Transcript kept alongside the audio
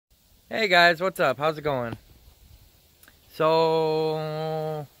Hey guys, what's up? How's it going?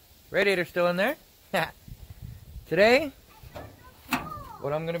 So, radiator's still in there. Today,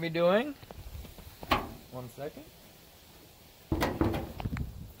 what I'm going to be doing, one second,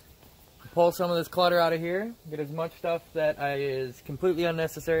 pull some of this clutter out of here, get as much stuff that is completely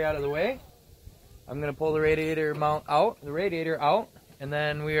unnecessary out of the way. I'm going to pull the radiator out, and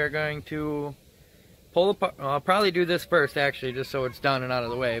then we are going to pull apart. I'll probably do this first actually, just so it's done and out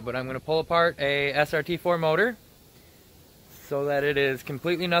of the way, but I'm going to pull apart a SRT4 motor so that it is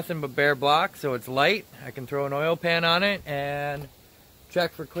completely nothing but bare block, so it's light. I can throw an oil pan on it and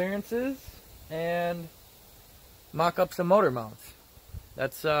check for clearances and mock up some motor mounts.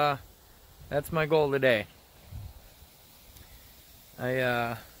 That's my goal today.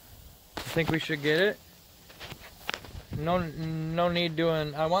 I think we should get it. No need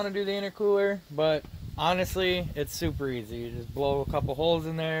doing. I want to do the intercooler, but honestly, it's super easy. You just blow a couple holes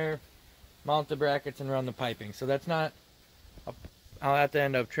in there, mount the brackets, and run the piping. So that's not. I'll have to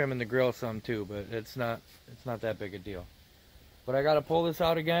end up trimming the grill some too, but it's not that big a deal. But I gotta pull this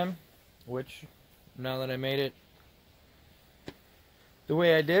out again, which now that I made it the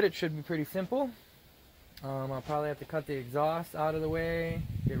way I did, it should be pretty simple. I'll probably have to cut the exhaust out of the way,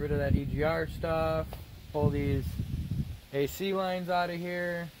 get rid of that EGR stuff, pull these AC lines out of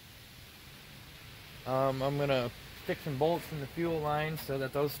here. I'm gonna stick some bolts in the fuel lines so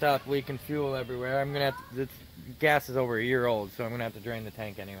that those stop leaking fuel everywhere. I'm gonna have to, this gas is over a year old, so I'm gonna have to drain the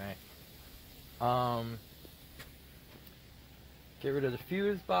tank anyway. Get rid of the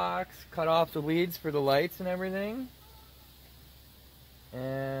fuse box, cut off the leads for the lights and everything,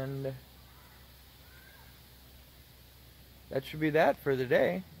 and that should be that for the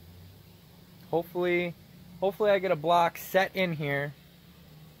day. Hopefully I get a block set in here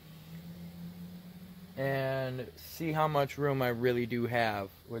and see how much room I really do have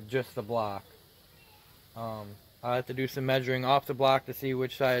with just the block. I'll have to do some measuring off the block to see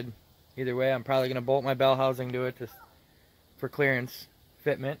which side. Either way, I'm probably going to bolt my bell housing to it for clearance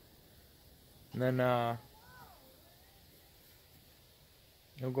fitment. And then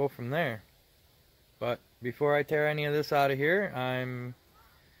we'll go from there. But before I tear any of this out of here, I'm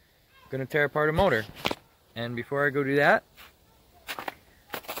going to tear apart a motor. And before I go do that,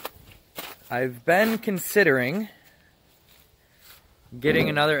 I've been considering getting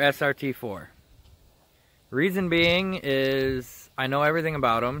another SRT4. Reason being is I know everything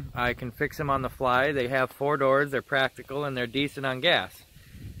about them. I can fix them on the fly. They have 4 doors, they're practical, and they're decent on gas.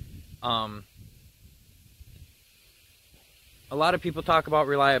 A lot of people talk about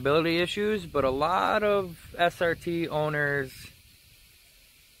reliability issues, but a lot of SRT owners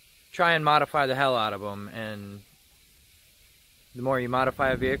try and modify the hell out of them, and the more you modify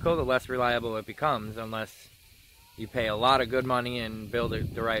a vehicle, the less reliable it becomes, unless you pay a lot of good money and build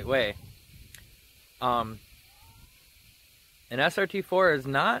it the right way. An SRT4 is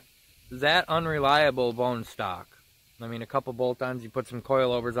not that unreliable bone stock. I mean, a couple bolt-ons, you put some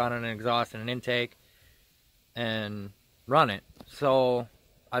coilovers on an exhaust and an intake, and run it. So,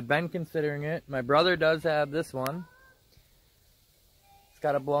 I've been considering it. My brother does have this one. It's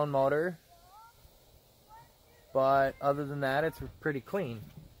got a blown motor. But other than that, it's pretty clean.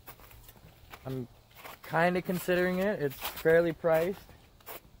 I'm kind of considering it. It's fairly priced.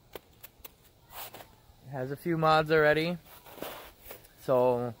 It has a few mods already.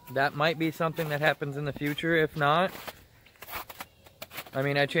 So that might be something that happens in the future. If not, I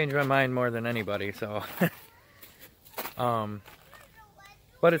mean, I change my mind more than anybody, so.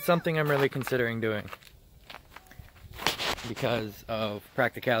 But it's something I'm really considering doing because of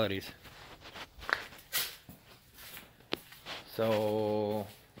practicalities. So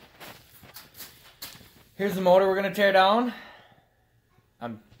here's the motor we're gonna tear down.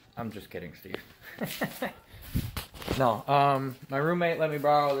 I'm just kidding, Steve. No, my roommate let me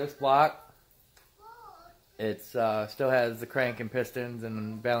borrow this block. It's still has the crank and pistons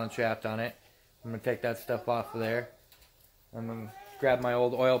and balance shaft on it. I'm gonna take that stuff off of there. I'm gonna grab my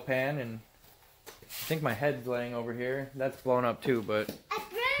old oil pan, and I think my head's laying over here. That's blown up too, but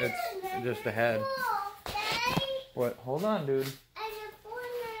it's just a head. What? Hold on, dude.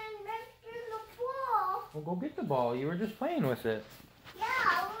 Well, go get the ball. You were just playing with it. Yeah,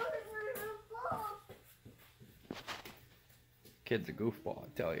 I was with the ball. Kid's a goofball, I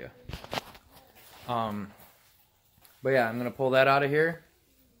tell you. But yeah, I'm gonna pull that out of here.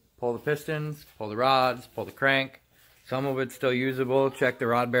 Pull the pistons, pull the rods, pull the crank. Some of it's still usable. Check the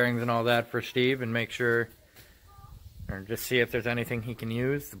rod bearings and all that for Steve and make sure, or just see if there's anything he can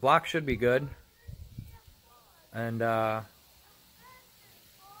use. The block should be good. And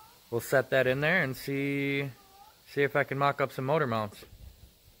we'll set that in there and see if I can mock up some motor mounts.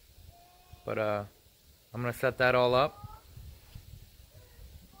 But I'm gonna set that all up.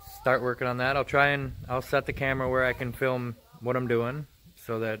 Start working on that. I'll set the camera where I can film what I'm doing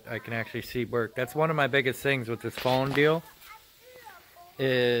so that I can actually see work. That's one of my biggest things with this phone deal,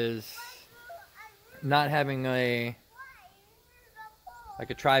 is not having like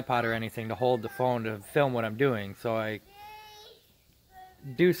a tripod or anything to hold the phone to film what I'm doing. So I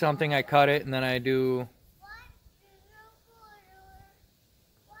do something, I cut it, and then I do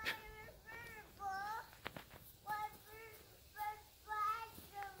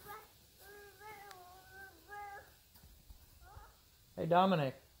Hey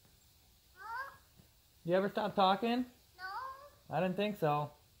Dominic, you ever stop talking? No. I didn't think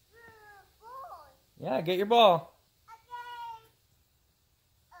so. Yeah, get your ball.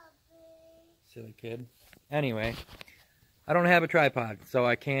 Silly kid. Anyway, I don't have a tripod, so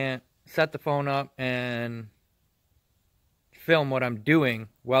I can't set the phone up and film what I'm doing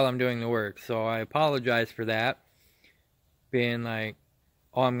while I'm doing the work. So I apologize for that. Being like,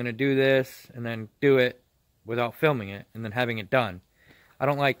 oh, I'm going to do this and then do it without filming it and then having it done. I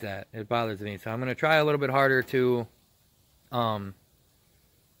don't like that. It bothers me. So I'm going to try a little bit harder to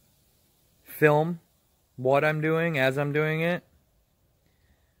film what I'm doing as I'm doing it.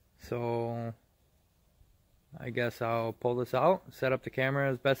 So I guess I'll pull this out, set up the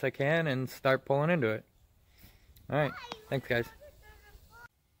camera as best I can, and start pulling into it. Alright, thanks guys.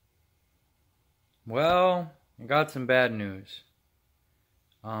 Well, I got some bad news.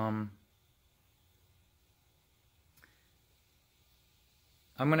 I'm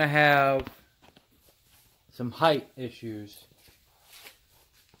gonna have some height issues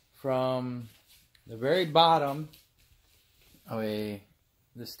from the very bottom of the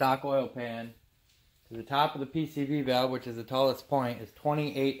stock oil pan to the top of the PCV valve, which is the tallest point, is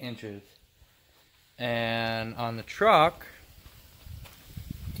 28 inches. And on the truck,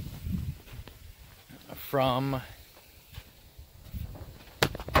 from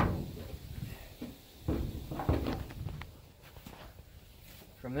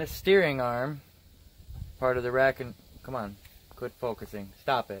this steering arm, part of the rack, and come on, quit focusing,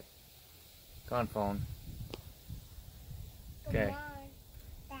 stop it. Come on, phone. Okay.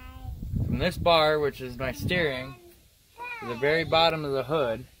 From this bar, which is my steering, to the very bottom of the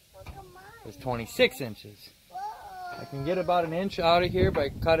hood is 26 inches. I can get about an inch out of here by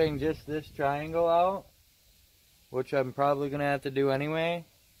cutting just this triangle out, which I'm probably going to have to do anyway.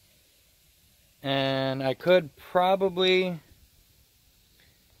 And I'm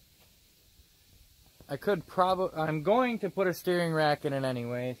going to put a steering rack in it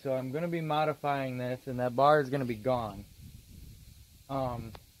anyway, so I'm going to be modifying this, and that bar is going to be gone.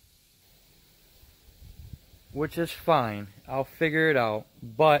 Which is fine. I'll figure it out.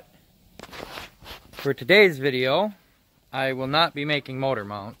 But for today's video, I will not be making motor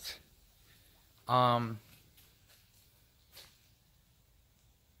mounts. I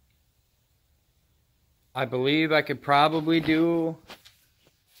believe I could probably do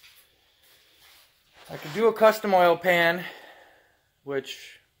a custom oil pan,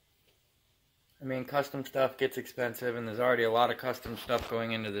 which, I mean, custom stuff gets expensive, and there's already a lot of custom stuff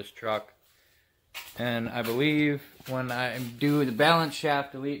going into this truck. And I believe when I do the balance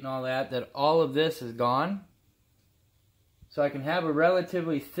shaft delete and all that, that all of this is gone. So I can have a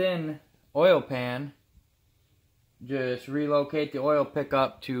relatively thin oil pan, just relocate the oil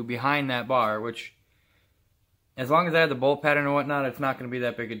pickup to behind that bar, which, as long as I have the bolt pattern and whatnot, it's not going to be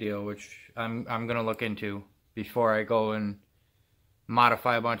that big a deal, which I'm going to look into before I go and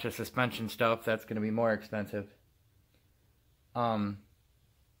modify a bunch of suspension stuff. That's going to be more expensive. So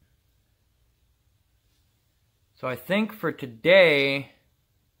I think for today,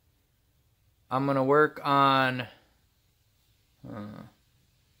 I'm going to work on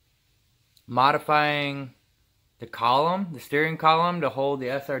modifying the column, the steering column, to hold the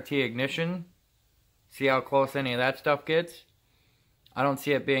SRT ignition. See how close any of that stuff gets. I don't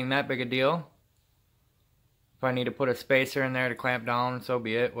see it being that big a deal. If I need to put a spacer in there to clamp down, so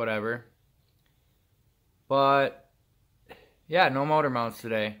be it, whatever. But yeah, no motor mounts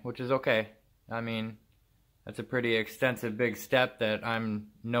today, which is okay. I mean, that's a pretty extensive big step that I'm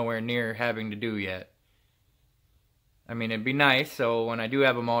nowhere near having to do yet. I mean, it'd be nice, so when I do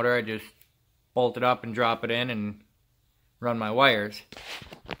have a motor, I just bolt it up and drop it in and run my wires.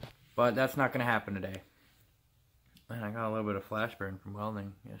 But that's not going to happen today. Man, I got a little bit of flash burn from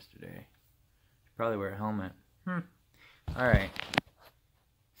welding yesterday. Should probably wear a helmet. Alright.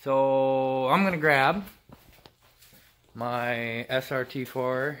 So I'm going to grab my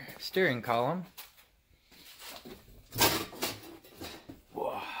SRT4 steering column.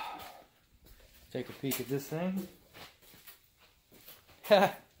 Whoa. Take a peek at this thing.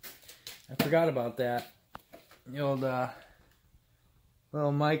 I I forgot about that. The old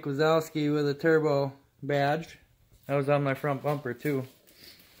little Mike Wazowski with a turbo badge. That was on my front bumper too.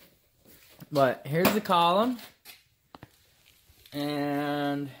 But here's the column.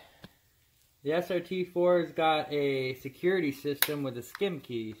 And the SRT4 has got a security system with a skim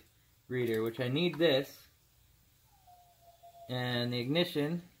key reader, which I need this. And the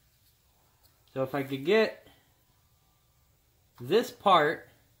ignition. So if I could get this part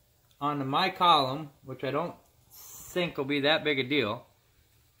onto my column, which I don't think will be that big a deal,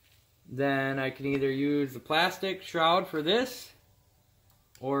 then I can either use the plastic shroud for this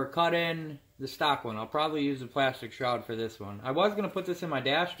or cut in the stock one. I'll probably use the plastic shroud for this one. I was going to put this in my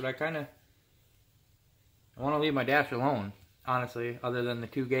dash, but I want to leave my dash alone, honestly, other than the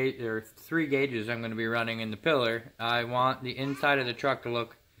 3 gauges I'm going to be running in the pillar. I want the inside of the truck to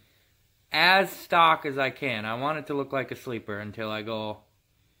look as stock as I can. I want it to look like a sleeper until I go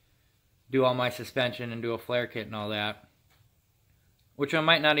do all my suspension and do a flare kit and all that. Which I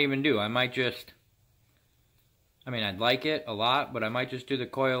might not even do. I might just, I'd like it a lot, but I might just do the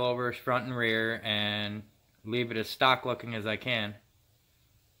coilovers front and rear and leave it as stock looking as I can.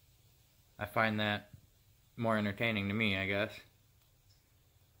 I find that more entertaining to me, I guess.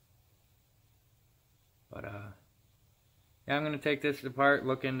 But, yeah, I'm going to take this apart,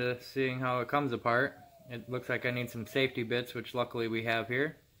 look into seeing how it comes apart. It looks like I need some safety bits, which luckily we have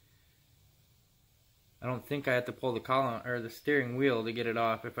here. I don't think I have to pull the column or the steering wheel to get it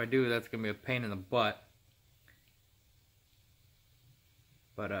off. If I do, that's going to be a pain in the butt.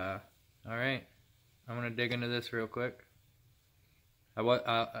 But, alright. I'm going to dig into this real quick.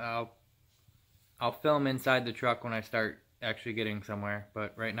 I'll film inside the truck when I start actually getting somewhere.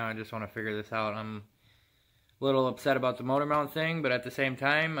 But right now I just want to figure this out. I'm a little upset about the motor mount thing, but at the same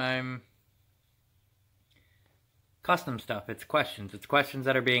time, I'm custom stuff. It's questions. It's questions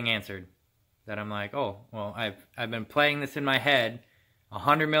that are being answered. That I'm like, oh, well, I've been playing this in my head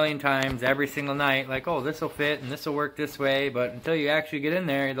 100 million times every single night, like, oh, this will fit and this will work this way, but until you actually get in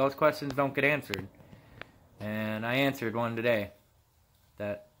there, those questions don't get answered. And I answered one today,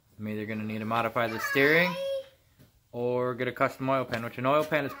 that I'm either going to need to modify the steering or get a custom oil pan, which an oil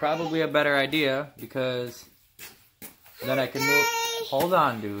pan is probably a better idea, because then I can move, hold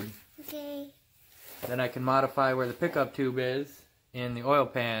on, dude. Okay. Then I can modify where the pickup tube is in the oil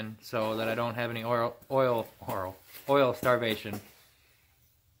pan so that I don't have any oil starvation.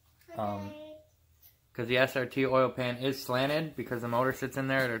 Because the SRT oil pan is slanted because the motor sits in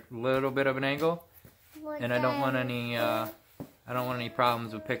there at a little bit of an angle, and I don't want any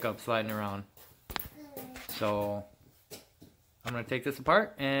problems with pickup sliding around. So I'm gonna take this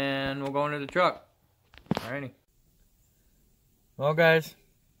apart and we'll go into the truck. Alrighty. Well, guys,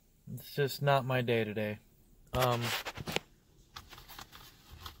 it's just not my day today.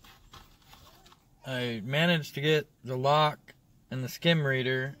 I managed to get the lock and the skim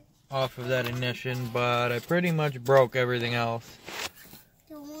reader off of that ignition, but I pretty much broke everything else.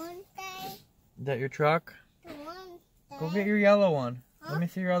 The one day. Is that your truck? The one day. Go get your yellow one. Huh? Let me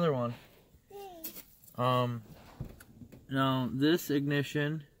see your other one. Hmm. Now this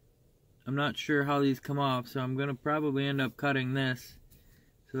ignition, I'm not sure how these come off, so I'm gonna probably end up cutting this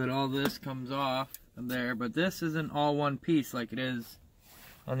so that all this comes off of there, but this isn't all one piece like it is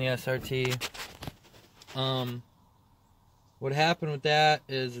on the SRT. What happened with that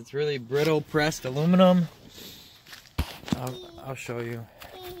is it's really brittle pressed aluminum. I'll show you.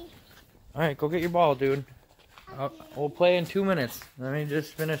 Alright, go get your ball, dude. We'll play in 2 minutes. Let me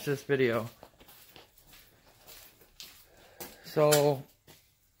just finish this video. So,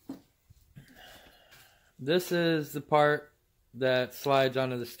 this is the part that slides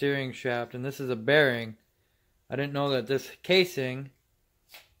onto the steering shaft, and this is a bearing. I didn't know that this casing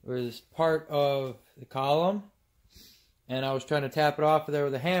was part of the column, and I was trying to tap it off of there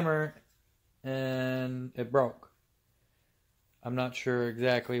with a hammer, and it broke. I'm not sure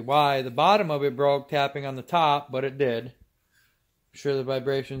exactly why the bottom of it broke tapping on the top, but it did. I'm sure the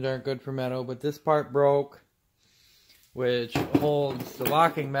vibrations aren't good for metal, but this part broke, which holds the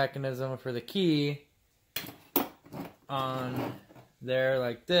locking mechanism for the key on there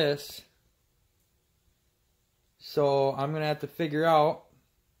like this. So I'm going to have to figure out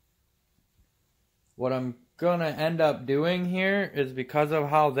what I'm going to end up doing here is, because of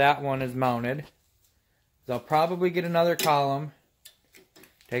how that one is mounted, is I'll probably get another column,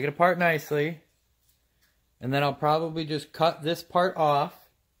 take it apart nicely, and then I'll probably just cut this part off.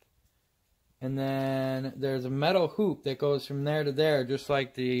 And then there's a metal hoop that goes from there to there, just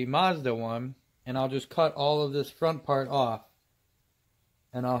like the Mazda one. And I'll just cut all of this front part off.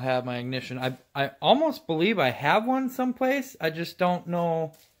 And I'll have my ignition. I almost believe I have one someplace. I just don't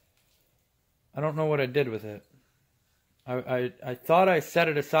know I don't know what I did with it. I thought I set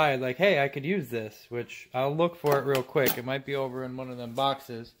it aside like, hey, I could use this, which I'll look for it real quick. It might be over in one of them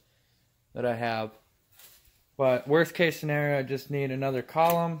boxes that I have. But worst case scenario, I just need another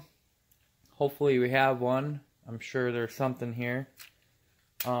column. Hopefully we have one. I'm sure there's something here.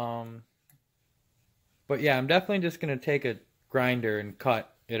 But yeah, I'm definitely just going to take a grinder and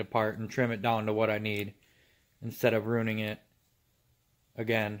cut it apart and trim it down to what I need instead of ruining it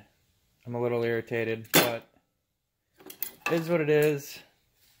again. I'm a little irritated, but it is what it is.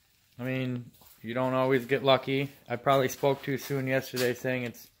 I mean, you don't always get lucky. I probably spoke too soon yesterday saying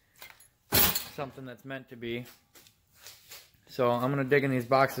it's something that's meant to be. So I'm going to dig in these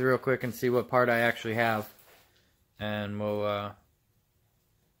boxes real quick and see what part I actually have. And we'll,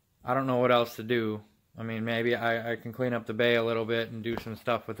 I don't know what else to do. I mean, maybe I can clean up the bay a little bit and do some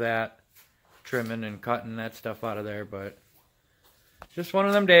stuff with that. Trimming and cutting that stuff out of there, but just one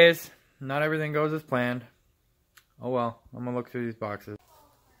of them days. Not everything goes as planned. Oh well, I'm going to look through these boxes.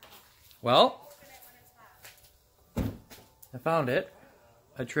 Well, I found it.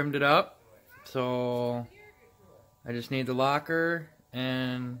 I trimmed it up. So I just need the locker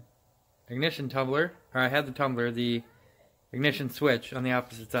and ignition tumbler. Or I had the tumbler, the ignition switch on the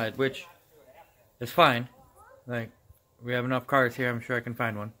opposite side, which is fine. Like, we have enough cars here, I'm sure I can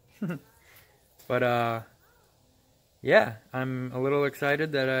find one. But, yeah, I'm a little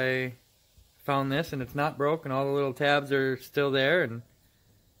excited that I found this and it's not broke and all the little tabs are still there, and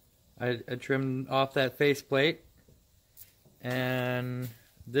I trimmed off that faceplate, and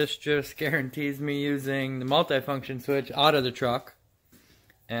this just guarantees me using the multifunction switch out of the truck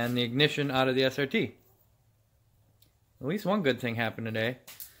and the ignition out of the SRT. At least one good thing happened today.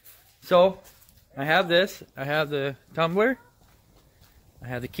 So I have this, I have the tumbler, I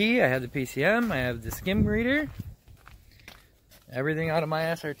have the key, I have the PCM, I have the skim reader, everything out of my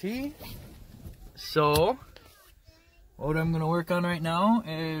SRT. So, what I'm going to work on right now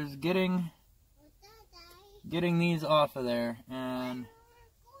is getting these off of there. And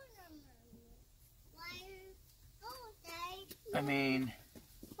I mean,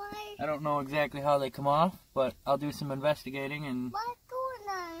 I don't know exactly how they come off, but I'll do some investigating and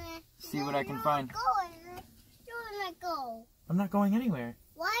see what I can find. I'm not going anywhere.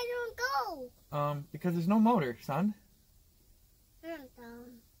 Why don't go? Because there's no motor, son. I'm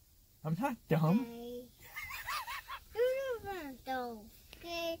dumb. I'm not dumb. Okay. You're dumb.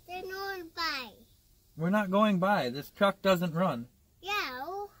 Okay, then on by. We're not going by. This truck doesn't run. Yeah.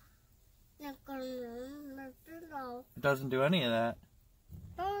 Not gonna run. It doesn't do any of that.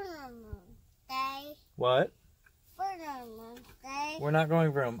 Day. What? We're not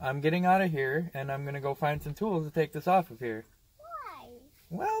going vroom. I'm getting out of here, and I'm going to go find some tools to take this off of here. Why?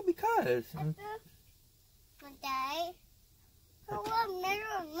 Well, because. Day.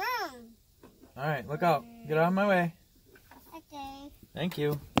 Alright, look out. Get out of my way. Okay. Thank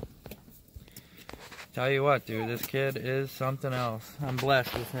you. Tell you what, dude, this kid is something else. I'm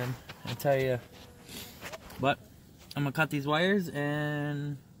blessed with him, I tell you. But I'm going to cut these wires,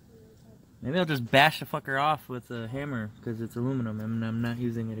 and maybe I'll just bash the fucker off with a hammer, because it's aluminum, and I'm not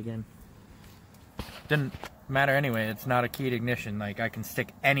using it again. Didn't matter anyway. It's not a keyed ignition. Like, I can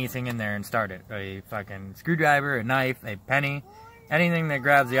stick anything in there and start it. A fucking screwdriver, a knife, a penny, anything that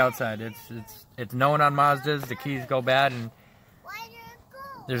grabs the outside. It's known on Mazdas. The keys go bad, and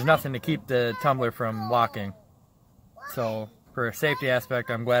there's nothing to keep the tumbler from locking. So, for a safety aspect,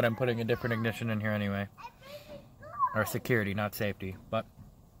 I'm glad I'm putting a different ignition in here anyway. Or security, not safety. But,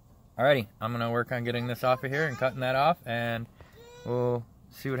 alrighty, I'm gonna work on getting this off of here and cutting that off, and we'll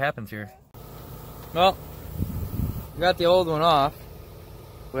see what happens here. Well, got the old one off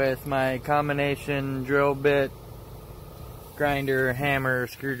with my combination drill bit, grinder, hammer,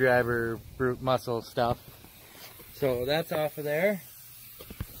 screwdriver, brute muscle stuff. So that's off of there.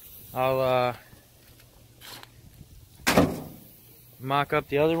 I'll mock up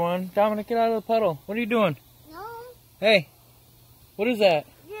the other one. Dominic, get out of the puddle. What are you doing? No. Hey, what is that?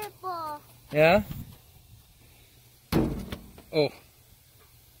 Your ball. Yeah? Oh.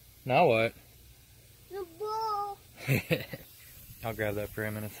 Now what? The ball. I'll grab that for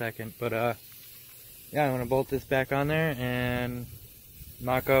him in a second. But, yeah, I'm going to bolt this back on there and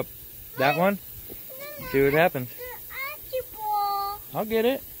mock up that one. See what happens. The Archie ball. I'll get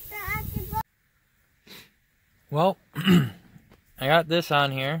it. The Archie ball. Well, I got this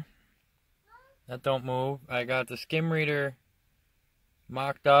on here. That don't move. I got the skim reader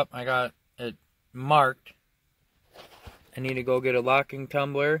mocked up. I got it marked. I need to go get a locking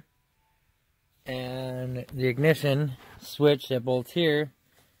tumbler and the ignition switch that bolts here.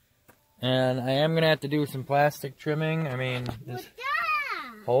 And I am going to have to do some plastic trimming. I mean, this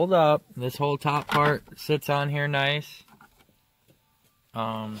hold up. This whole top part sits on here nice.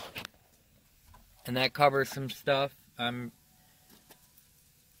 And that covers some stuff.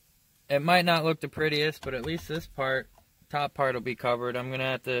 It might not look the prettiest, but at least this part, top part will be covered.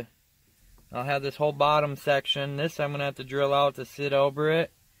 I'll have this whole bottom section. This I'm gonna have to drill out to sit over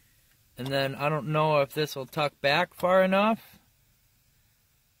it. And then I don't know if this will tuck back far enough.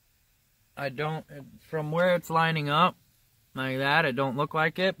 From where it's lining up like that, it don't look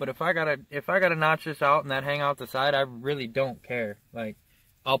like it. But if I gotta notch this out and that hang out the side, I really don't care. Like,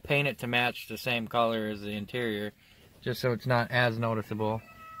 I'll paint it to match the same color as the interior, just so it's not as noticeable.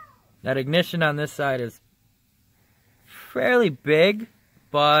 That ignition on this side is fairly big,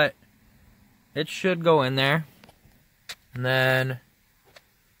 but it should go in there. And then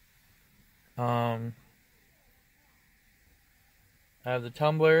I have the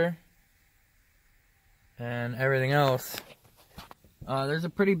tumbler and everything else. There's a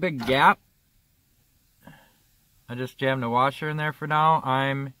pretty big gap. I just jammed a washer in there for now.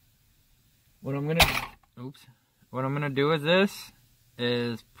 What I'm gonna do with this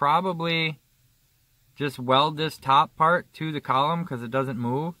is probably just weld this top part to the column because it doesn't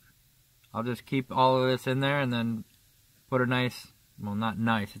move. I'll just keep all of this in there and then put a nice, well, not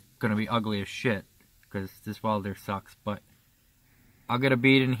nice, it's gonna be ugly as shit because this welder sucks, but I'll get a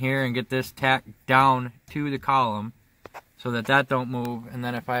bead in here and get this tacked down to the column so that don't move. And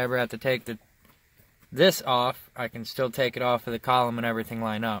then if I ever have to take this off, I can still take it off of the column and everything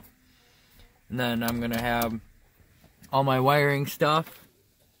line up. And then I'm gonna have all my wiring stuff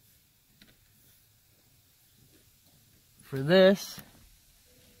for this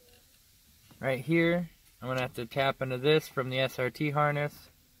right here. I'm gonna have to tap into this from the SRT harness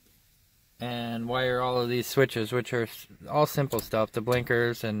and wire all of these switches, which are all simple stuff, the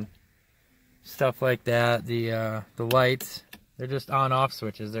blinkers and stuff like that, the lights. They're just on-off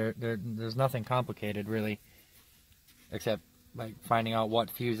switches. There's nothing complicated really, except like finding out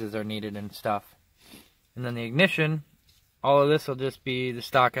what fuses are needed and stuff. And then the ignition, all of this will just be the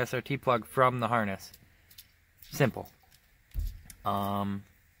stock SRT plug from the harness. Simple. And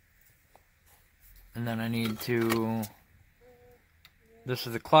then I need to, this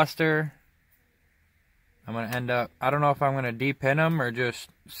is a cluster. I'm going to end up, I don't know if I'm going to de-pin them or just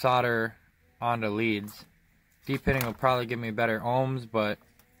solder onto leads. De-pinning will probably give me better ohms, but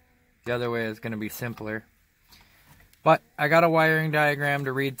the other way is going to be simpler. But I got a wiring diagram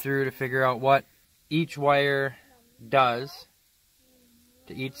to read through to figure out what each wire does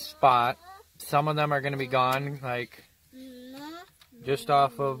to each spot. Some of them are going to be gone, like just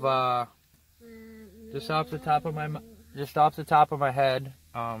off the top of my head,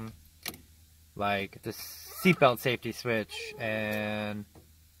 like the seatbelt safety switch, and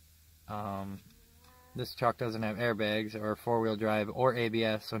this truck doesn't have airbags or four-wheel drive or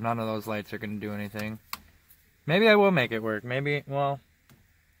ABS, so none of those lights are going to do anything. Maybe I will make it work. Maybe, well,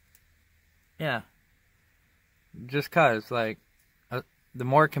 yeah. Just cause, like, the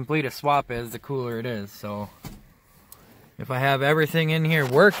more complete a swap is, the cooler it is. So, if I have everything in here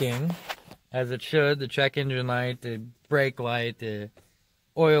working as it should, the check engine light, the brake light, the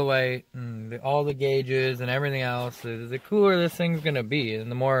oil light, and all the gauges and everything else, the cooler this thing's gonna be,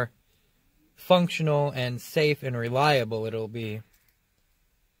 and the more functional and safe and reliable it'll be.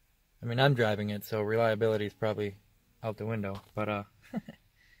 I mean, I'm driving it, so reliability is probably out the window, but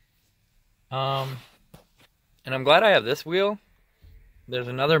and I'm glad I have this wheel. There's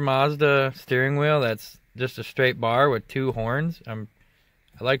another Mazda steering wheel that's just a straight bar with two horns. I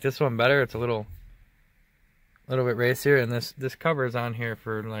like this one better. It's a little bit racier, and this cover's on here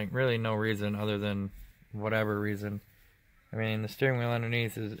for like really no reason other than whatever reason. I mean, the steering wheel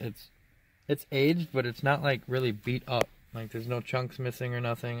underneath it's aged, but it's not like really beat up. Like, there's no chunks missing or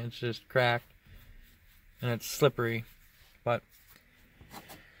nothing. It's just cracked and it's slippery. But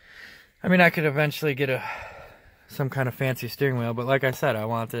I mean, I could eventually get some kind of fancy steering wheel, but like I said, I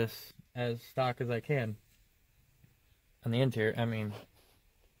want this as stock as I can. On the interior, I mean,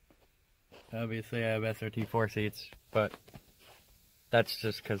 obviously I have SRT 4 seats, but that's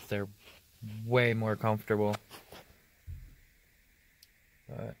just because they're way more comfortable.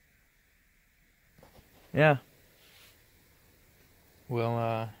 But yeah,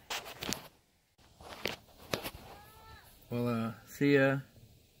 we'll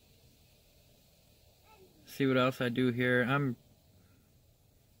see what else I do here. I'm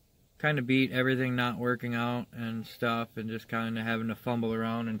kind of beat everything not working out and stuff, and just kind of having to fumble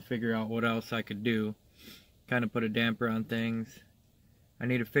around and figure out what else I could do. Kind of put a damper on things. I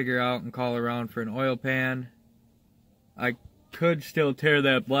need to figure out and call around for an oil pan. I could still tear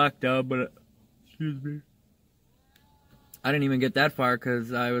that block down, but excuse me. I didn't even get that far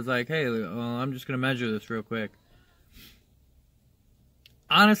because I was like, hey, well, I'm just going to measure this real quick.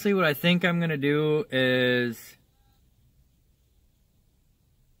 Honestly, what I think I'm going to do is...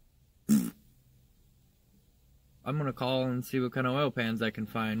 I'm going to call and see what kind of oil pans I can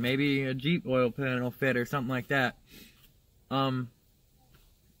find. Maybe a Jeep oil pan will fit or something like that. I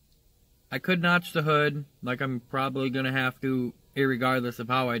could notch the hood, like I'm probably going to have to, irregardless of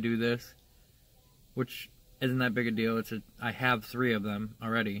how I do this. Which isn't that big a deal. I have 3 of them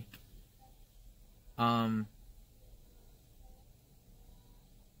already. I'm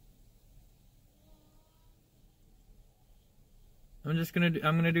gonna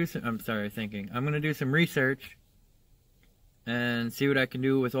do some research and see what I can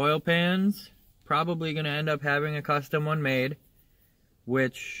do with oil pans. Probably gonna end up having a custom one made,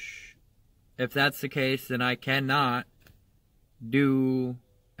 which, if that's the case, then I cannot do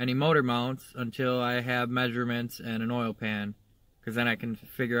any motor mounts until I have measurements and an oil pan, because then I can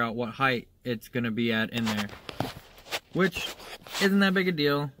figure out what height it's gonna be at in there, which isn't that big a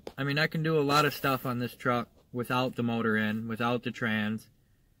deal. I mean, I can do a lot of stuff on this truck without the motor in, without the trans.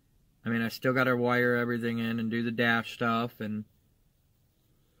 I mean, I still gotta wire everything in and do the dash stuff, and...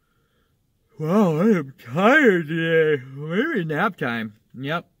 Wow, I am tired today. Maybe nap time.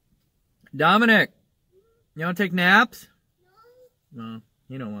 Yep. Dominic, you wanna take naps? No,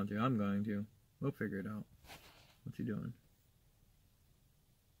 you don't want to. I'm going to. We'll figure it out. What's he doing?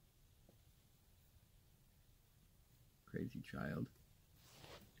 Crazy child.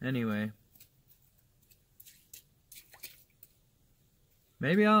 Anyway.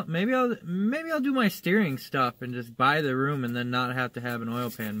 Maybe I'll do my steering stuff and just buy the room and then not have to have an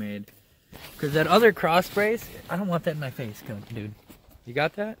oil pan made. Cause that other cross brace, I don't want that in my face, dude. You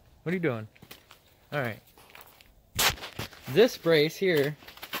got that? What are you doing? All right. This brace here,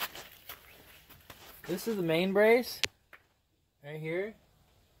 this is the main brace, right here.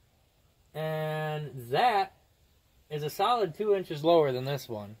 And that is a solid 2 inches lower than this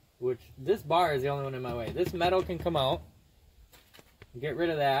one, which this bar is the only one in my way. This metal can come out. Get rid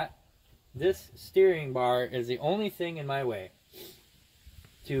of that. This steering bar is the only thing in my way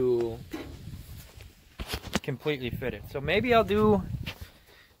to completely fit it. So maybe I'll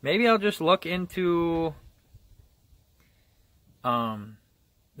just look into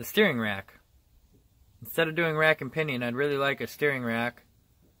the steering rack. Instead of doing rack and pinion, I'd really like a steering rack.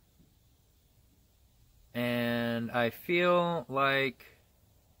 And I feel like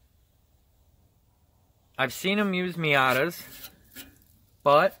I've seen them use Miatas.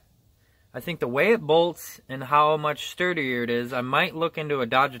 But I think the way it bolts and how much sturdier it is, I might look into a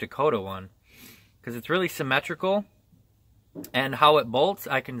Dodge Dakota one. Because it's really symmetrical. And how it bolts,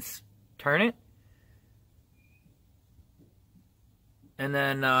 I can turn it. And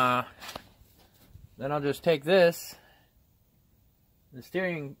then I'll just take this. The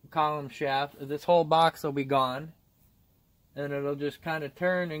steering column shaft, this whole box will be gone. And it'll just kind of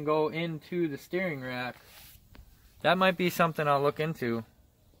turn and go into the steering rack. That might be something I'll look into.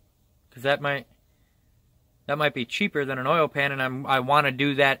 Because that might be cheaper than an oil pan, and I want to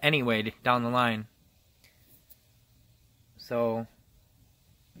do that anyway down the line. So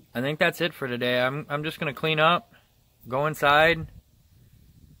I think that's it for today. I'm just gonna clean up, go inside,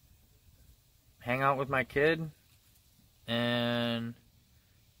 hang out with my kid, and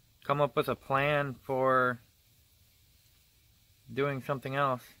come up with a plan for doing something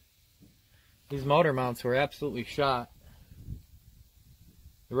else. These motor mounts were absolutely shot.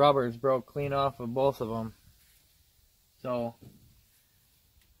 The rubbers broke clean off of both of them. So,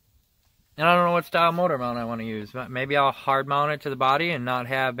 and I don't know what style motor mount I want to use. Maybe I'll hard mount it to the body and not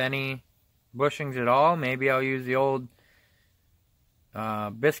have any bushings at all. Maybe I'll use the old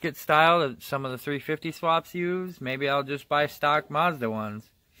biscuit style that some of the 350 swaps use. Maybe I'll just buy stock Mazda ones.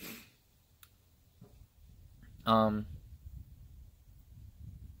 I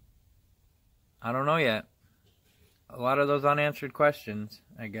don't know yet. A lot of those unanswered questions,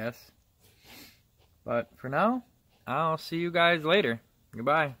 I guess. But for now, I'll see you guys later.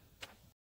 Goodbye.